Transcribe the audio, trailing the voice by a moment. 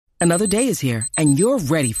Another day is here, and you're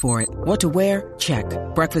ready for it. What to wear? Check.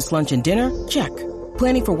 Breakfast, lunch, and dinner? Check.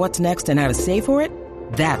 Planning for what's next and how to save for it?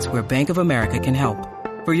 That's where Bank of America can help.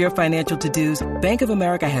 For your financial to-dos, Bank of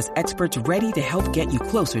America has experts ready to help get you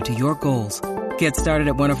closer to your goals. Get started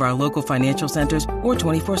at one of our local financial centers or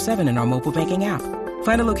 24/7 in our mobile banking app.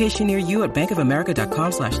 Find a location near you at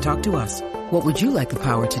bankofamerica.com/talktous. What would you like the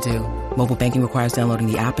power to do? Mobile banking requires downloading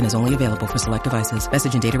the app and is only available for select devices.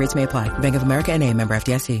 Message and data rates may apply. Bank of America N.A., member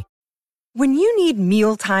FDIC. When you need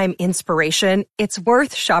mealtime inspiration, it's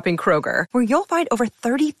worth shopping Kroger, where you'll find over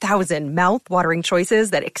 30,000 mouth-watering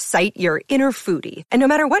choices that excite your inner foodie. And no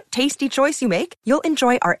matter what tasty choice you make, you'll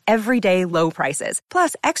enjoy our everyday low prices,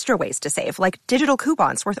 plus extra ways to save, like digital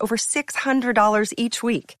coupons worth over $600 each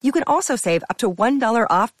week. You can also save up to $1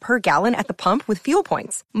 off per gallon at the pump with fuel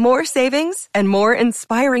points. More savings and more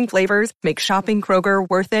inspiring flavors make shopping Kroger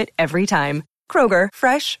worth it every time. Kroger,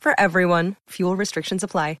 fresh for everyone. Fuel restrictions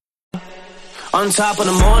apply. On top of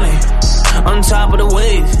the morning, on top of the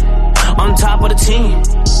waves, on top of the team,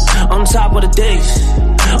 on top of the days,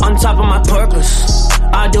 on top of my purpose.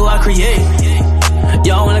 I create.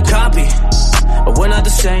 Y'all wanna copy, but we're not the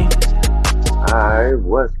same. Alright,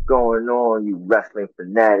 what's going on, you wrestling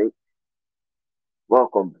fanatics?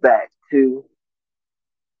 Welcome back to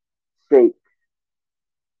Shake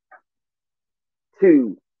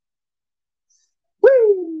 2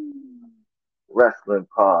 Wrestling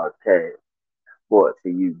Podcast. Brought to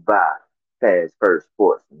you by Fans First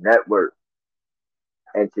Sports Network.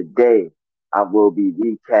 And today, I will be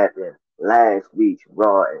recapping last week's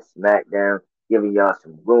Raw and Smackdown, giving y'all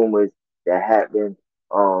some rumors that happened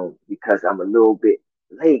because I'm a little bit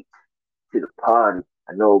late to the party.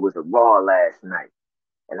 I know it was a Raw last night,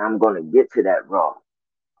 and I'm going to get to that Raw.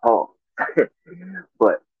 Oh,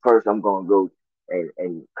 but first I'm going to go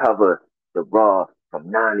and cover the Raw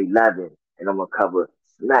from 9/11, and I'm going to cover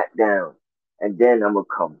Smackdown. And then I'm going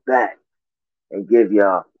to come back and give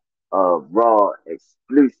y'all a Raw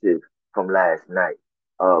exclusive from last night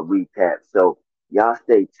recap. So y'all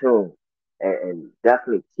stay tuned and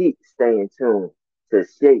definitely keep staying tuned to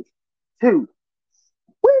Shake 2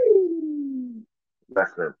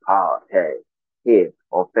 Wrestling Podcast here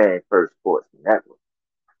on Fan First Sports Network.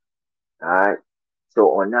 Alright?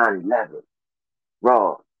 So on 9/11,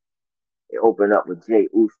 Raw, it opened up with Jey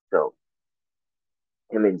Uso.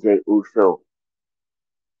 Him and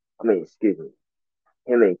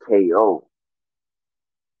KO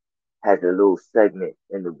has a little segment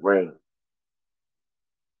in the ring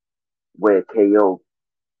where KO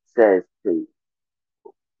says to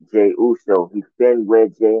Jey Uso, he's been where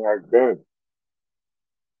Jey has been.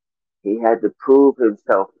 He had to prove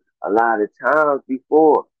himself a lot of times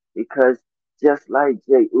before, because just like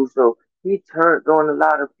Jey Uso, he turned on a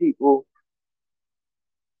lot of people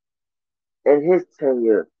in his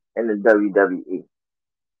tenure in the WWE.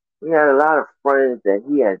 He had a lot of friends that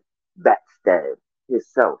he had backstabbed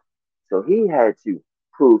himself. So he had to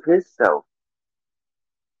prove himself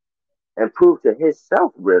and prove to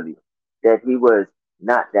himself, really, that he was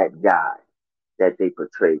not that guy that they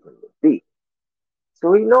portrayed him to be.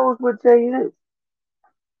 So he knows what Jey is.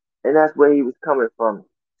 And that's where he was coming from,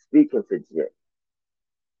 speaking to Jey.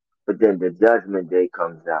 But then the Judgment Day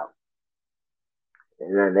comes out.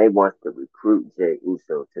 And then they want to recruit Jey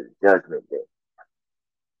Uso to the Judgment Day.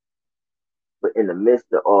 But in the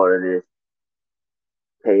midst of all of this,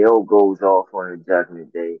 KO goes off on the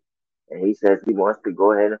Judgment Day, and he says he wants to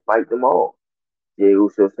go ahead and fight them all. Jey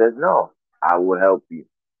Uso says, no, I will help you.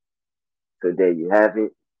 So there you have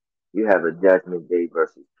it. You have a Judgment Day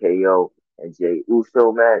versus KO and Jey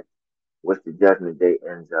Uso match, which the Judgment Day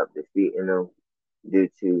ends up defeating them due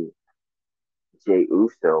to Jey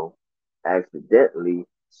Uso accidentally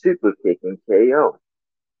super kicking KO.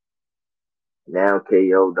 Now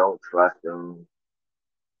KO don't trust him.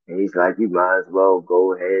 And he's like, you might as well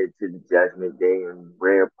go ahead to the Judgment Day and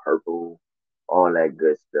wear purple, all that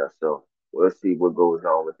good stuff. So we'll see what goes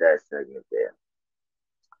on with that segment there.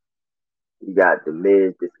 You got The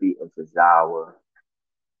Miz defeating Tozawa,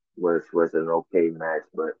 which was an okay match,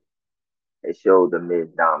 but it showed The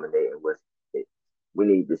Miz dominating, which we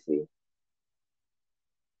need to see.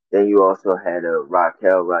 Then you also had a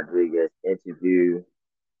Raquel Rodriguez interview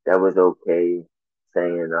that was okay,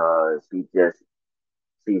 saying she's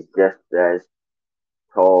just as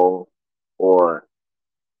tall, or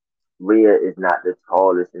Rhea is not the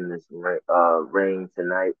tallest in this ring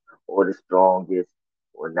tonight, or the strongest,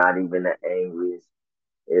 or not even the angriest.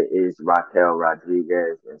 It is Raquel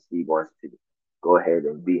Rodriguez, and she wants to go ahead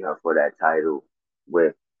and beat her for that title,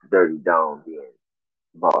 with Dirty Dom being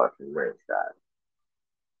barred from ringside.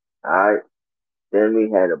 Alright? Then we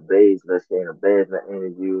had a Shayna Baszler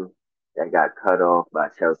interview that got cut off by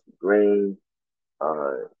Chelsea Green,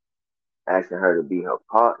 uh, asking her to be her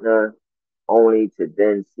partner, only to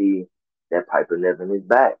then see that Piper Niven is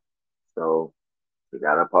back. So she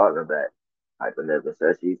got her partner back. Piper Niven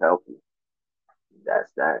says she's healthy.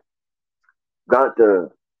 That's that.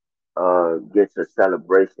 Gunther gets a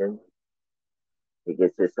celebration. He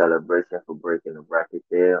gets his celebration for breaking the record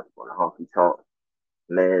there on the Honky Tonk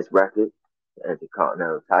Man's record, the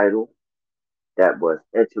Intercontinental title. That was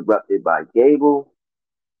interrupted by Gable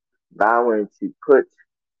vowing to put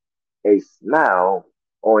a smile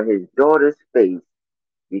on his daughter's face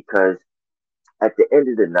because at the end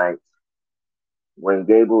of the night, when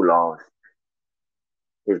Gable lost,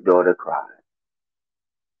 his daughter cried.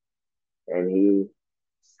 And he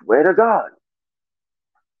swear to God,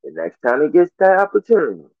 the next time he gets that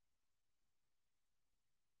opportunity,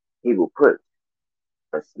 he will put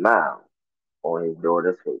a smile on his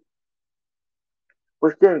daughter's face.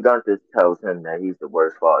 Which then Gunther tells him that he's the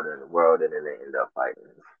worst father in the world, and then they end up fighting.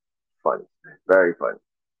 Funny, very funny.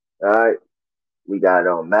 All right, we got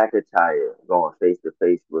McIntyre going face to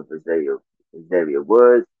face with Xavier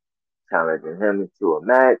Woods, challenging him into a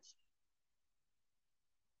match.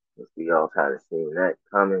 We all kind of seen that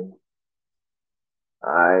coming.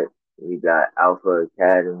 All right, we got Alpha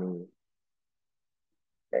Academy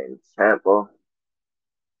and Ciampa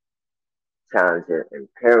challenging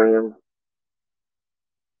Imperium.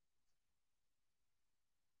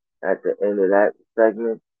 At the end of that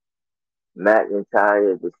segment,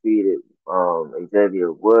 McIntyre defeated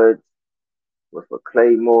Xavier Woods with a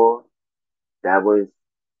Claymore. That was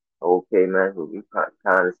okay, man. We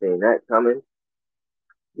kind of seen that coming.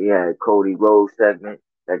 We had Cody Rhodes segment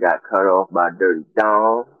that got cut off by Dirty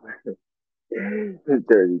Dom.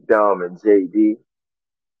 Dirty Dom and JD.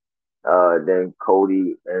 Then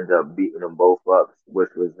Cody ends up beating them both up,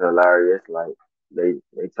 which was hilarious. Like they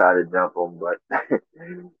try to jump him, but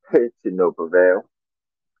to no prevail.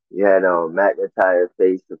 You had McIntyre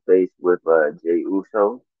face to face with Jey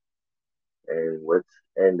Uso, and which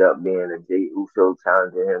ended up being a Jey Uso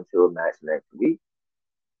challenging him to a match next week.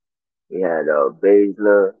 We had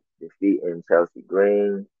Baszler defeating Chelsea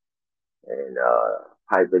Green and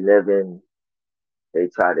Piper Niven. They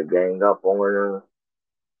try to gang up on her,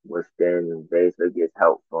 which then Baszler gets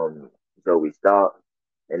help from Zoe Stark.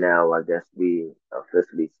 And now I guess we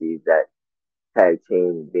officially see that tag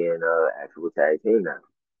team being an actual tag team now.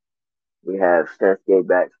 We have Shinsuke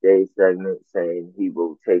backstage segment saying he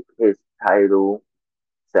will take his title,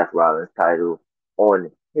 Seth Rollins' title,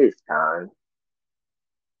 on his time,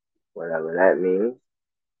 whatever that means.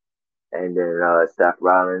 And then Seth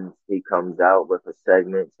Rollins, he comes out with a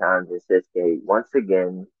segment challenging Shinsuke once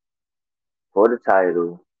again for the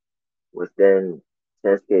title, which then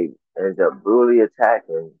Shinsuke ends up brutally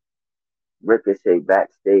attacking Ricochet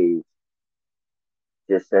backstage,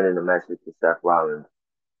 just sending a message to Seth Rollins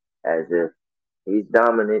as if he's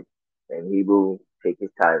dominant and he will take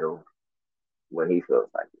his title when he feels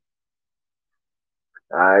like it.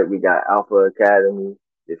 All right, we got Alpha Academy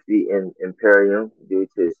defeating Imperium due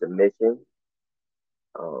to submission.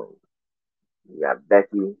 We got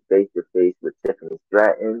Becky face to face with Tiffany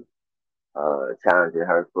Stratton, challenging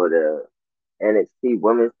her for the NXT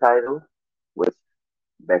Women's title, which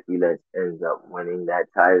Becky Lynch ends up winning that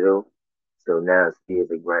title. So now she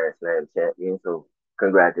is a Grand Slam champion. So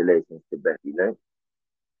congratulations to Becky Lynch.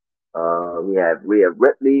 We have Rhea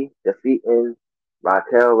Ripley defeating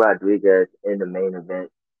Raquel Rodriguez in the main event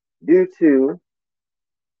due to,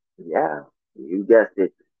 yeah, you guessed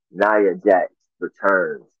it, Nia Jax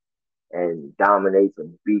returns and dominates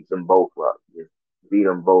and beats them both up. Just beat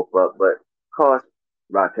them both up, but cost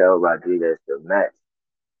Raquel Rodriguez the match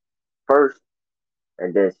first,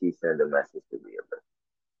 and then she sent a message to Rhea Ripley.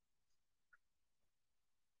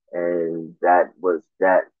 And that was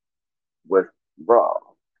that with Raw.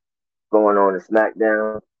 Going on to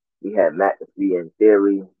Smackdown, we had McAfee and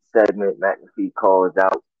Theory segment. McAfee calls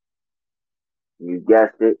out. You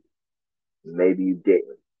guessed it. Maybe you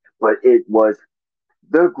didn't. But it was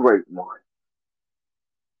the great one.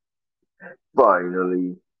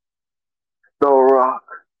 Finally, The Rock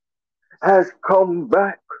has come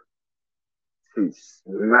back to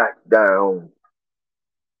Smackdown.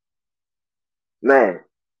 Man,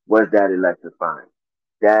 was that electrifying.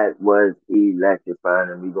 That was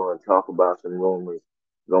electrifying, and we're going to talk about some rumors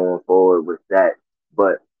going forward with that.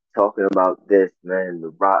 But talking about this, man, The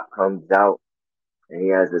Rock comes out, and he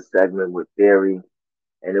has a segment with Theory,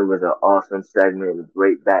 and it was an awesome segment, a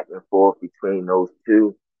great back and forth between those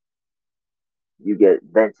two. You get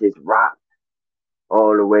vintage Rock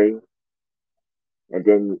all the way, and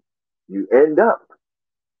then you end up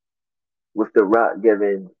with The Rock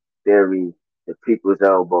giving Theory the people's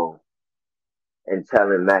elbow and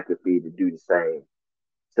telling McAfee to do the same.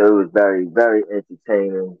 So it was very, very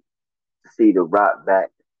entertaining to see The Rock back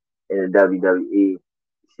in the WWE.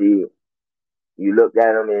 See, you look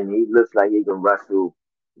at him and he looks like he can wrestle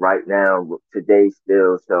right now today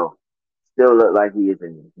still. So still look like he is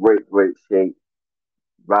in great, great shape.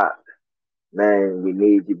 Rock, man, we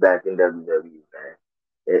need you back in WWE, man.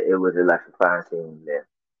 It was electrifying seeing there.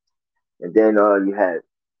 And then you had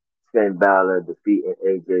Finn Balor defeating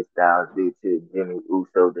AJ Styles due to Jimmy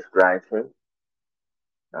Uso distraction.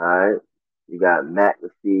 All right. You got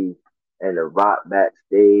McAfee and The Rock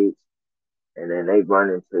backstage. And then they run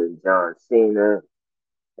into John Cena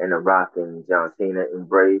and The Rock and John Cena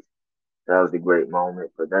embrace. That was a great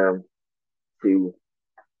moment for them. Two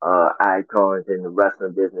icons in the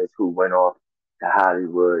wrestling business who went off to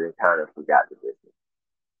Hollywood and kind of forgot the business.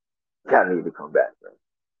 Kind of need to come back, man.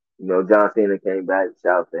 You know, John Cena came back,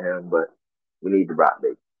 shout out to him, but we need The Rock,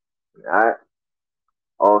 baby. All right.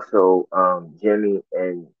 Also, Jimmy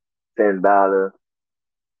and Finn Balor,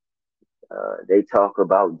 they talk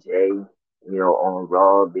about Jay, on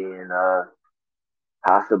Raw being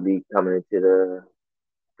possibly coming into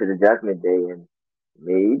the Judgment Day, and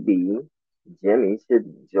maybe Jimmy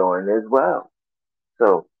should join as well.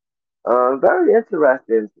 So, very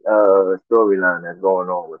interesting storyline that's going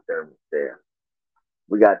on with them there.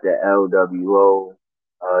 We got the LWO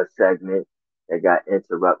segment that got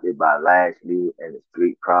interrupted by Lashley and the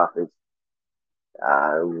Street Profits.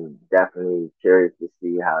 I'm definitely curious to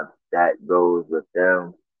see how that goes with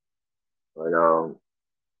them. But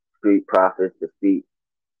Street Profits defeat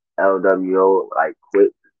LWO like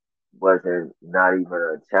quick, wasn't not even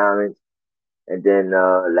a challenge. And then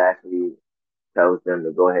Lashley tells them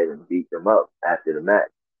to go ahead and beat them up after the match.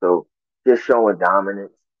 So just showing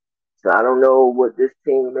dominance. So I don't know what this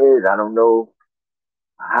team is. I don't know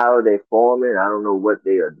how they forming. I don't know what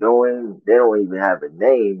they are doing. They don't even have a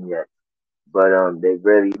name yet. But they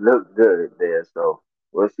really look good there. So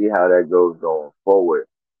we'll see how that goes going forward.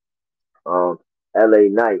 LA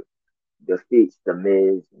Knight defeats the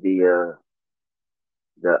Miz via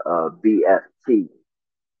the BFT,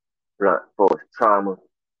 blunt force trauma.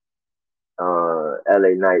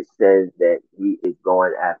 LA Knight says that he is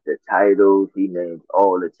going after titles. He names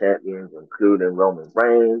all the champions, including Roman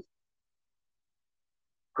Reigns,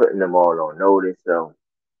 putting them all on notice. So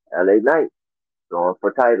LA Knight going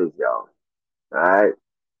for titles, y'all. All right.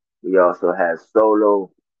 We also have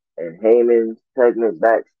Solo and Heyman's segment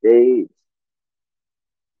backstage,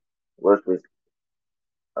 which was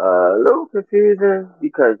a little confusing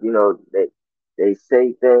because they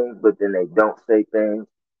say things, but then they don't say things.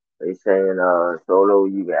 They saying Solo,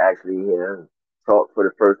 you can actually hear him talk for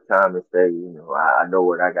the first time and say, I know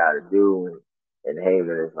what I got to do, and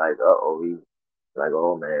Heyman is like, he's like,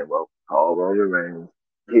 oh man, well, call Roman Reigns,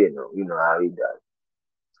 you know how he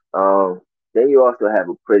does. Then you also have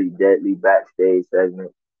a pretty deadly backstage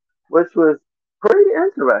segment, which was pretty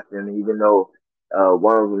interesting, even though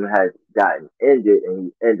one of them has gotten injured and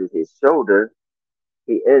he injured his shoulder.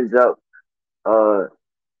 He ends up uh,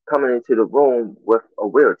 coming into the room with a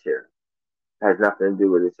wheelchair. Has nothing to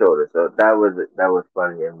do with his shoulder. So that was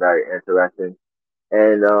funny and very interesting.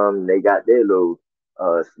 And they got their little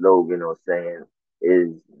slogan or saying is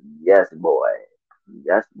yes boy.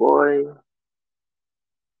 Yes boy.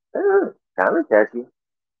 Kind of catchy.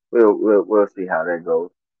 We'll see how that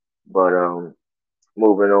goes. But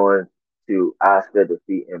moving on to Oscar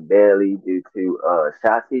defeating Bailey due to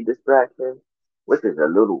Shotzi distraction, which is a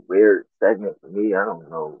little weird segment for me. I don't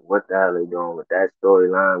know what the hell they're doing with that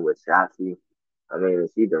storyline with Shotzi. I mean,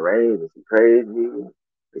 is she deranged? Is she crazy?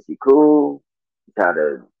 Is she cool? Try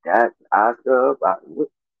to dash Oscar up?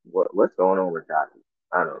 What's going on with Shotzi?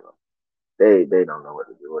 I don't know. They don't know what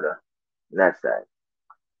to do with her. And that's sad.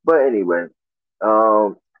 But anyway,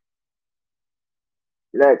 um,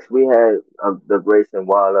 next we had the Grayson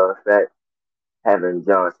Waller effect, having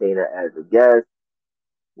John Cena as a guest,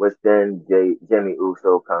 which then Jimmy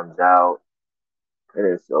Uso comes out, and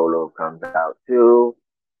then Solo comes out too.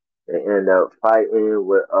 They end up fighting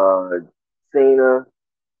with Cena,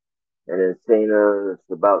 and then Cena is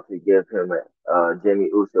about to give him Jimmy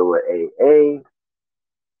Uso an AA,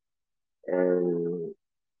 and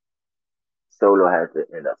Solo has to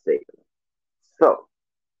end up saving him. So,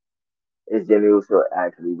 is Jimmy Uso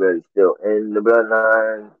actually really still in the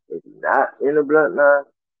bloodline? Is he not in the bloodline?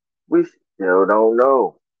 We still don't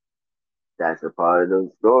know. That's a part of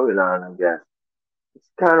the storyline, I guess. It's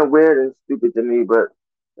kind of weird and stupid to me, but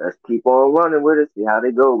let's keep on running with it, see how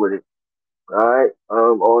they go with it. All right.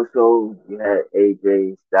 Also, you had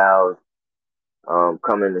AJ Styles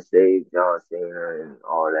coming to save John Cena and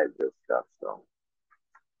all that good stuff. So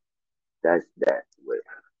that's that with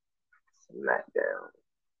SmackDown.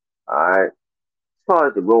 All right. As far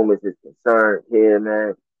as the rumors is concerned here,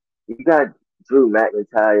 man, you got Drew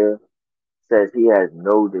McIntyre says he has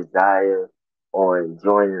no desire on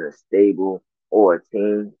joining a stable or a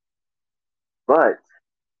team, but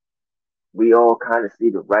we all kind of see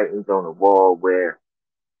the writings on the wall where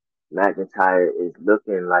McIntyre is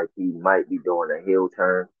looking like he might be doing a heel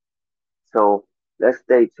turn. So let's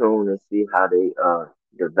stay tuned and see how they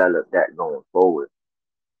develop that going forward.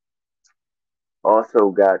 Also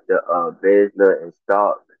got the Baszler and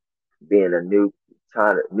Stark being a new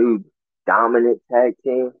dominant tag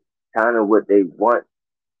team, kind of what they want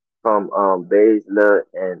from Baszler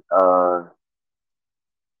and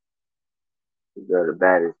the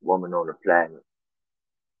baddest woman on the planet.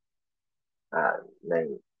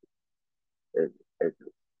 Name it, it's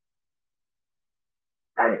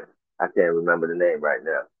damn, I can't remember the name right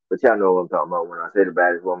now. But y'all know what I'm talking about when I say the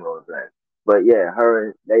baddest woman on the planet. But yeah, her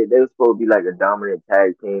and they were supposed to be like a dominant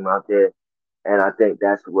tag team out there, and I think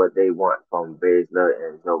that's what they want from Baszler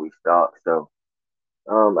and Zoe Stark. So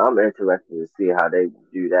I'm interested to see how they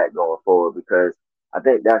do that going forward because I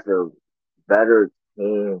think that's a better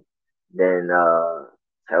team than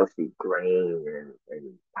Chelsea Green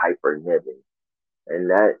and Piper Niven. And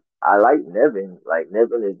that I like Niven. Like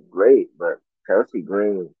Niven is great, but Chelsea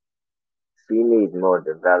Green, she needs more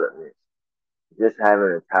development. Just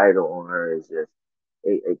having a title on her is just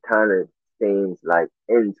it kind of seems like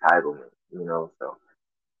entitlement. So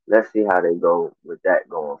let's see how they go with that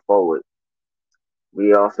going forward.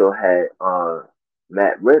 We also had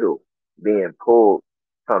Matt Riddle being pulled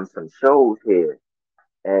from some shows here,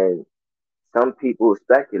 and some people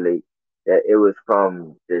speculate that it was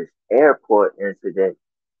from this airport incident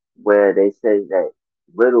where they say that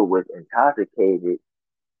Riddle was intoxicated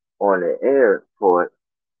on the airport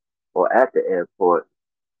or at the airport,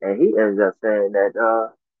 and he ends up saying that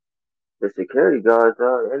the security guards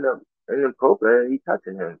end up inappropriate and he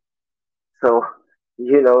touching him. So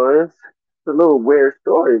it's a little weird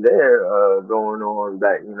story there going on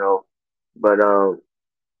but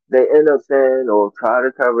they end up saying or try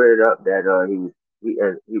to cover it up that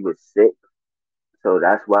he was sick, so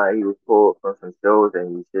that's why he was pulled from some shows,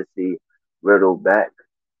 and you should see Riddle back.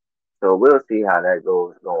 So we'll see how that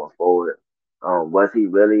goes going forward. Was he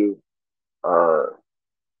really uh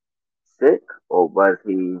sick or was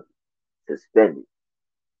he suspended?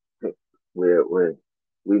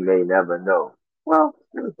 We may never know. Well,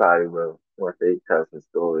 we probably will once they tell some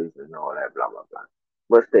stories and all that, blah blah blah.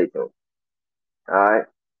 But stay tuned. All right.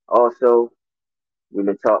 Also, we've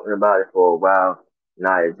been talking about it for a while.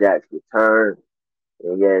 Nia Jax returned,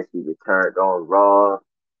 and yes, he returned on Raw.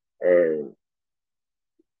 And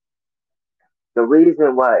the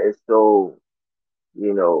reason why it's so,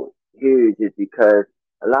 huge is because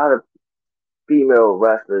a lot of female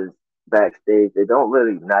wrestlers backstage they don't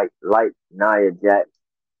really like Nia Jax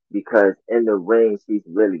because in the ring she's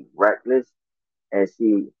really reckless and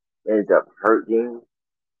she ends up hurting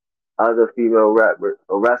other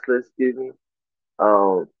wrestlers, excuse me.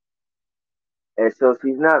 Um, and so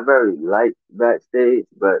she's not very liked backstage.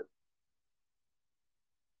 But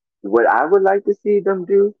what I would like to see them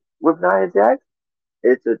do with Nia Jax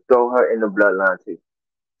is to throw her in the bloodline too.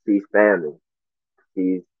 She's family.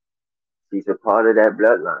 She's she's a part of that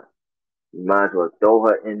bloodline. You might as well throw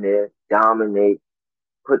her in there, dominate,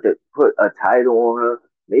 put a title on her,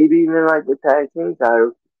 maybe even like the tag team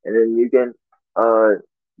title, and then you can uh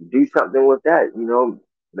do something with that.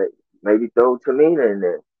 Maybe throw Tamina in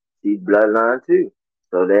there. She's bloodline too,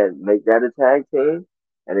 so that make that a tag team,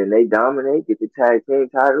 and then they dominate, get the tag team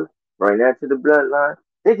titles, bring that to the bloodline.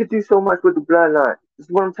 They could do so much with the bloodline. This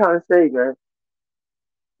is what I'm trying to say, man.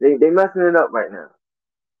 They messing it up right now,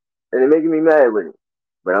 and they're making me mad with it.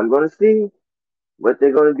 But I'm gonna see what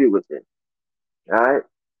they're gonna do with it. All right.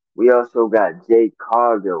 We also got Jade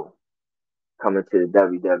Cargill coming to the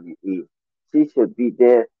WWE. She should be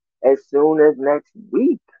there as soon as next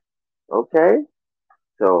week. Okay?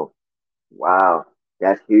 So, wow,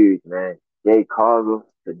 that's huge, man. Jade Cargill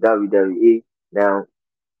to WWE. Now,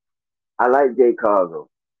 I like Jade Cargill.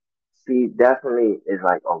 She definitely is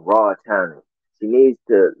like a raw talent. She needs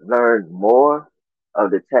to learn more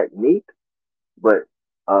of the technique, but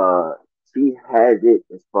uh, she has it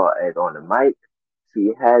as far as on the mic.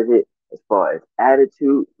 She has it as far as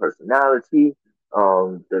attitude, personality,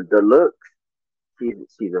 the looks.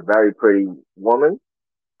 She's a very pretty woman,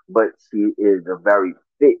 but she is a very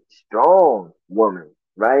fit, strong woman,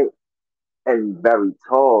 right? And very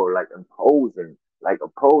tall, like imposing, like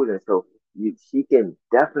opposing. So she can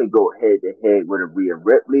definitely go head to head with a Rhea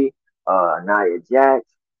Ripley, Nia Jax,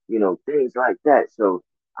 things like that. So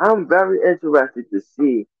I'm very interested to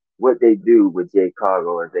see what they do with Jay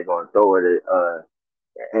Cargo. Are they going to throw it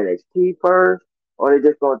at NXT first, or they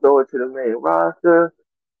just going to throw it to the main roster?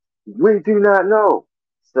 We do not know.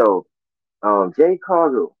 So Jay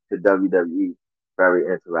Cargo to WWE, very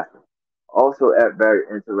interesting. Also, very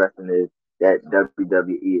interesting is that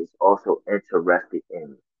WWE is also interested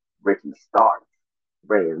in Ricky Starks,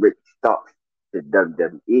 bringing Ricky Starks to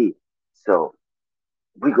WWE. So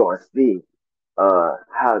we're gonna see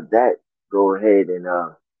how that go ahead and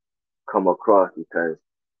come across, because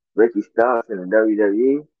Ricky Starks in the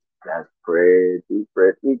WWE, that's pretty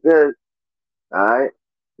good. All right.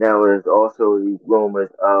 Now there's also these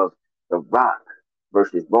rumors of The Rock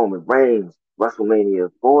versus Roman Reigns,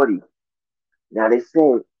 WrestleMania 40. Now they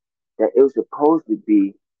said that it was supposed to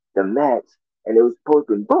be the match, and it was supposed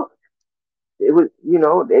to be booked. It was,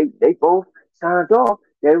 they both signed off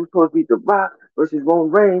that it was supposed to be The Rock versus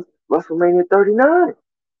Roman Reigns, WrestleMania 39.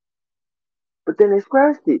 But then they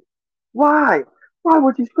scratched it. Why? Why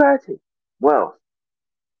would you scratch it? Well,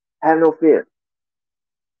 have no fear.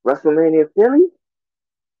 WrestleMania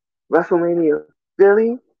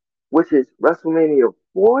Philly, which is WrestleMania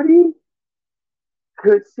 40,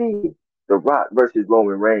 could see The Rock versus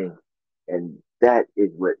Roman Reigns. And that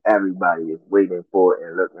is what everybody is waiting for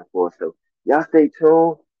and looking for. So y'all stay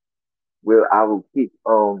tuned. I will keep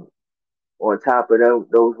on top of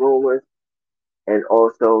those rumors. And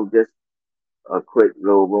also just a quick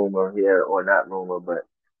little rumor here, or not rumor, but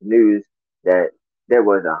news that there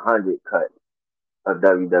was 100 cuts of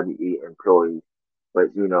WWE employees.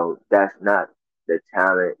 But, that's not the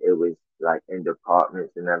talent. It was like in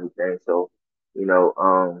departments and everything. So,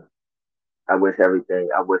 I wish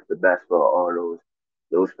the best for all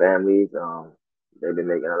those families. They've been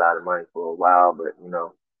making a lot of money for a while, but,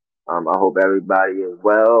 I hope everybody is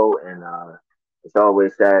well. And it's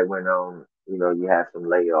always sad when, you have some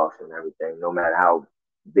layoffs and everything, no matter how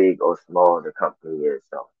big or small the company is.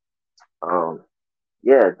 So,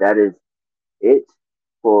 yeah, that is it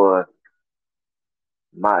for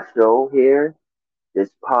my show here. This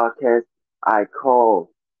podcast I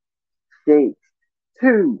call Shakes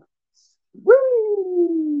to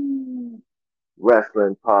Woo!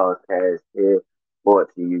 Wrestling Podcast here,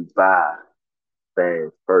 brought to you by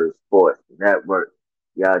Fans First Sports Network.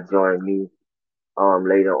 Y'all join me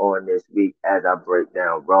later on this week as I break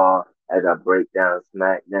down Raw, as I break down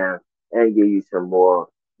Smackdown, and give you some more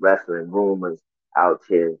wrestling rumors out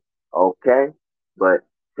here. Okay? But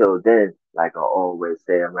till then, like I always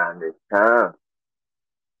say around this time,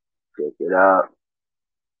 check it out.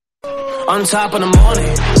 On top of the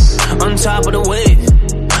morning, on top of the wave,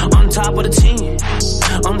 on top of the team,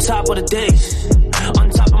 on top of the days, on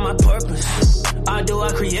top of my purpose. I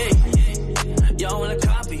create. Y'all wanna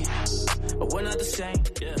copy, but we're not the same.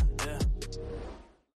 Yeah.